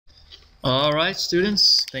All right,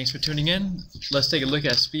 students, thanks for tuning in. Let's take a look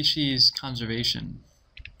at species conservation.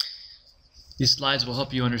 These slides will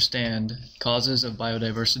help you understand causes of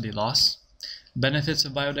biodiversity loss, benefits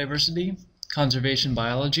of biodiversity, conservation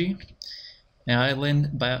biology, and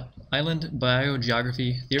island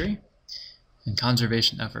biogeography theory, and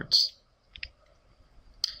conservation efforts.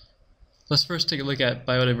 Let's first take a look at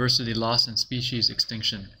biodiversity loss and species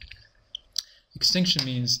extinction. Extinction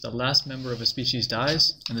means the last member of a species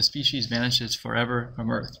dies and the species vanishes forever from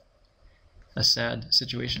Earth. A sad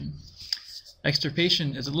situation.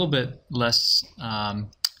 Extirpation is a little bit less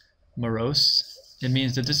morose. It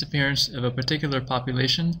means the disappearance of a particular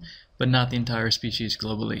population, but not the entire species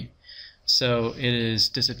globally. So it is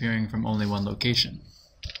disappearing from only one location.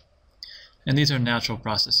 And these are natural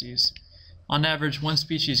processes. On average, one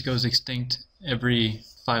species goes extinct every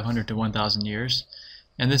 500 to 1,000 years.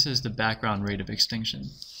 And this is the background rate of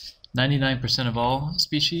extinction. 99% of all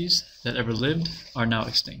species that ever lived are now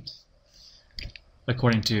extinct,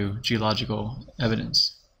 according to geological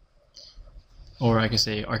evidence, or I could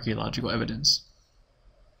say archaeological evidence.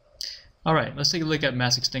 All right, let's take a look at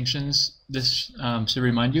mass extinctions. This should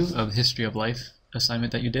remind you of the history of life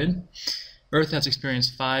assignment that you did. Earth has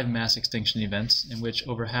experienced 5 mass extinction events in which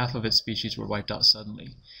over half of its species were wiped out suddenly.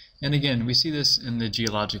 And again, we see this in the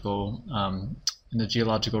geological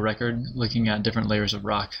record, looking at different layers of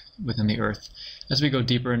rock within the Earth. As we go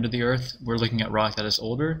deeper into the Earth, we're looking at rock that is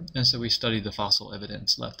older, and so we study the fossil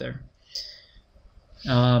evidence left there.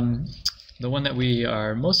 The one that we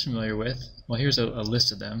are most familiar with, well, here's a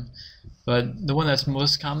list of them, but the one that's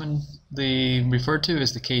most commonly referred to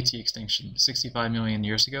is the KT extinction, 65 million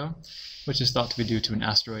years ago, which is thought to be due to an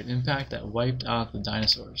asteroid impact that wiped out the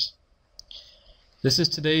dinosaurs. This is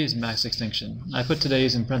today's mass extinction. I put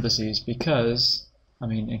today's in parentheses because,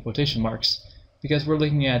 in quotation marks, because we're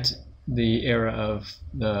looking at the era of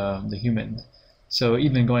the human. So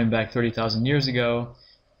even going back 30,000 years ago,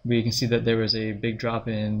 we can see that there was a big drop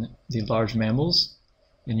in the large mammals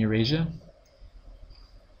in Eurasia.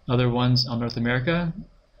 Other ones on North America,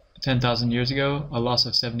 10,000 years ago, a loss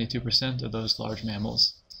of 72% of those large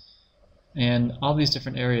mammals. And all these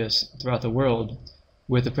different areas throughout the world,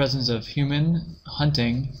 with the presence of human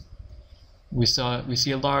hunting, we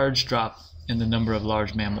see a large drop in the number of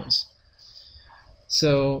large mammals.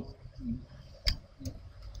 So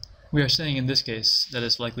we are saying in this case that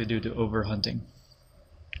it's likely due to overhunting.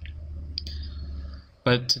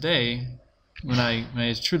 But today, when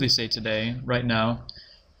I truly say today, right now,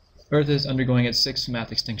 Earth is undergoing its 6th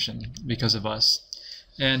mass extinction because of us.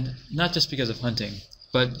 And not just because of hunting,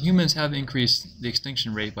 but humans have increased the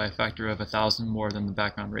extinction rate by a factor of 1,000 more than the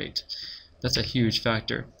background rate. That's a huge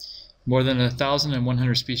factor. More than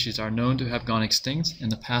 1,100 species are known to have gone extinct in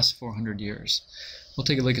the past 400 years. We'll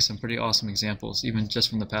take a look at some pretty awesome examples, even just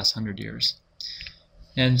from the past 100 years.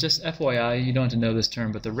 And just FYI, you don't have to know this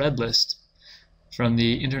term, but the red list from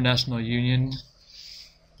the International Union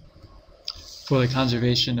for the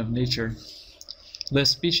Conservation of Nature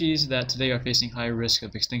lists species that today are facing high risk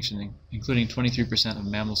of extinction, including 23% of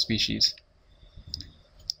mammal species.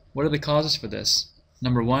 What are the causes for this?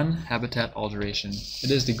 Number 1, habitat alteration. It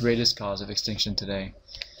is the greatest cause of extinction today.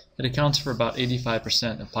 It accounts for about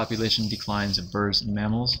 85% of population declines of birds and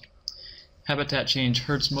mammals. Habitat change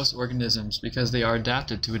hurts most organisms because they are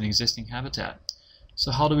adapted to an existing habitat.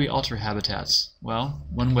 So how do we alter habitats? Well,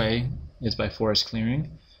 one way is by forest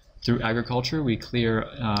clearing. Through agriculture, we clear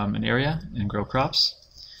an area and grow crops.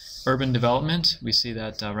 Urban development, we see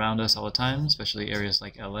that around us all the time, especially areas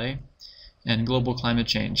like LA. And global climate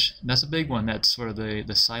change. That's a big one. That's sort of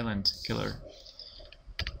the silent killer.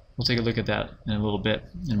 We'll take a look at that in a little bit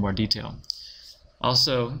in more detail.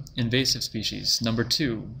 Also, invasive species, number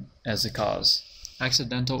 2 as the cause.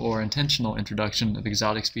 Accidental or intentional introduction of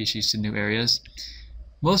exotic species to new areas.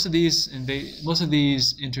 Most of these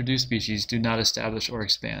introduced species do not establish or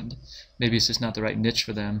expand. Maybe it's just not the right niche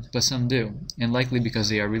for them, but some do, and likely because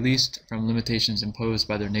they are released from limitations imposed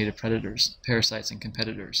by their native predators, parasites, and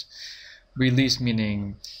competitors. Released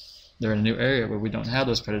meaning they're in a new area where we don't have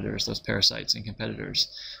those predators, those parasites, and competitors,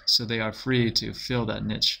 so they are free to fill that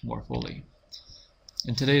niche more fully.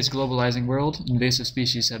 In today's globalizing world, invasive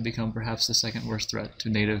species have become perhaps the second worst threat to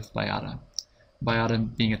native biota.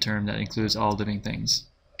 Biota being a term that includes all living things.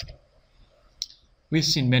 We've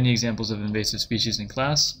seen many examples of invasive species in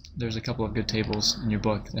class. There's a couple of good tables in your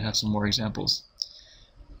book that have some more examples.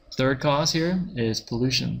 Third cause here is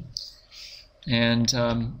pollution. And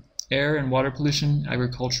air and water pollution,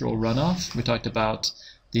 agricultural runoff. We talked about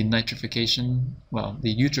the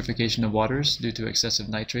eutrophication of waters due to excessive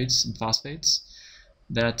nitrates and phosphates.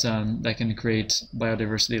 that can create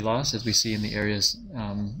biodiversity loss, as we see in the areas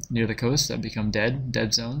near the coast that become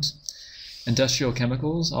dead zones. Industrial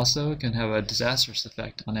chemicals also can have a disastrous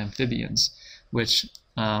effect on amphibians, which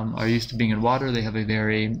are used to being in water. They have a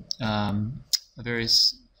very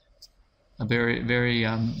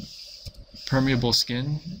permeable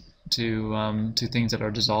skin to things that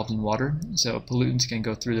are dissolved in water, so pollutants can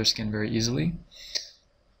go through their skin very easily.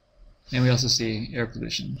 And we also see air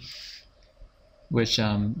pollution, which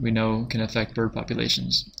we know can affect bird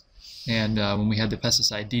populations. And when we had the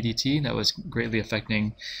pesticide DDT, that was greatly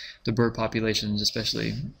affecting the bird populations,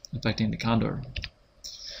 especially affecting the condor.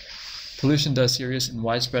 Pollution does serious and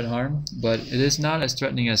widespread harm, but it is not as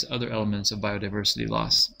threatening as other elements of biodiversity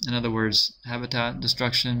loss. In other words, habitat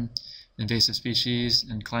destruction, invasive species,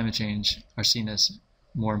 and climate change are seen as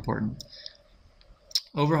more important.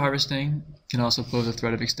 Overharvesting can also pose a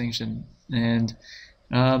threat of extinction, and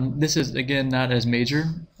this is, again, not as major,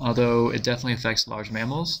 although it definitely affects large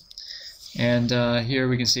mammals. And here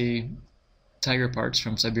we can see tiger parts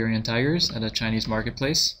from Siberian tigers at a Chinese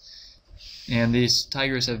marketplace. And these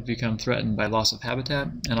tigers have become threatened by loss of habitat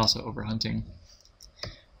and also overhunting.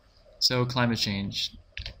 So climate change.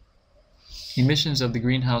 Emissions of the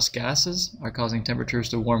greenhouse gases are causing temperatures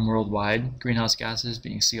to warm worldwide. Greenhouse gases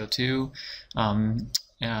being CO2,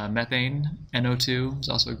 methane, NO2 is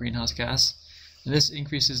also a greenhouse gas. And this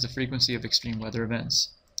increases the frequency of extreme weather events.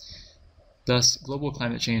 Thus, global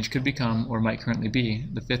climate change could become, or might currently be,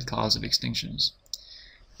 the fifth cause of extinctions.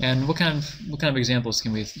 And what kind of examples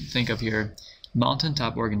can we think of here?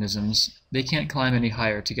 Mountaintop organisms, they can't climb any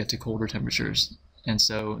higher to get to colder temperatures, and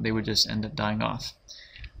so they would just end up dying off.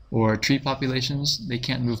 Or tree populations, they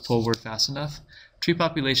can't move poleward fast enough. Tree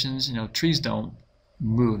populations, trees don't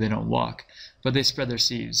move, they don't walk, but they spread their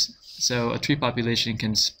seeds. So a tree population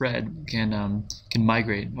can spread, can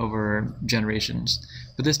migrate over generations.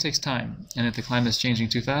 But this takes time, and if the climate is changing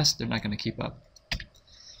too fast, they're not going to keep up.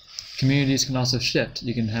 Communities can also shift.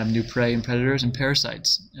 You can have new prey and predators and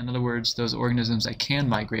parasites. In other words, those organisms that can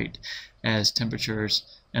migrate as temperatures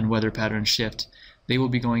and weather patterns shift, they will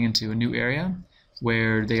be going into a new area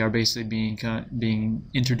where they are basically being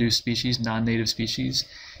introduced species, non-native species,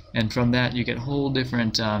 and from that you get whole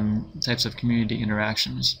different types of community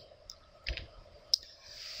interactions.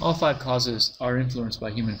 All five causes are influenced by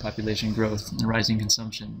human population growth and rising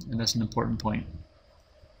consumption, and that's an important point.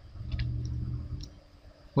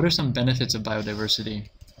 What are some benefits of biodiversity?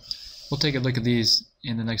 We'll take a look at these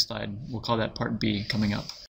in the next slide. We'll call that part B coming up.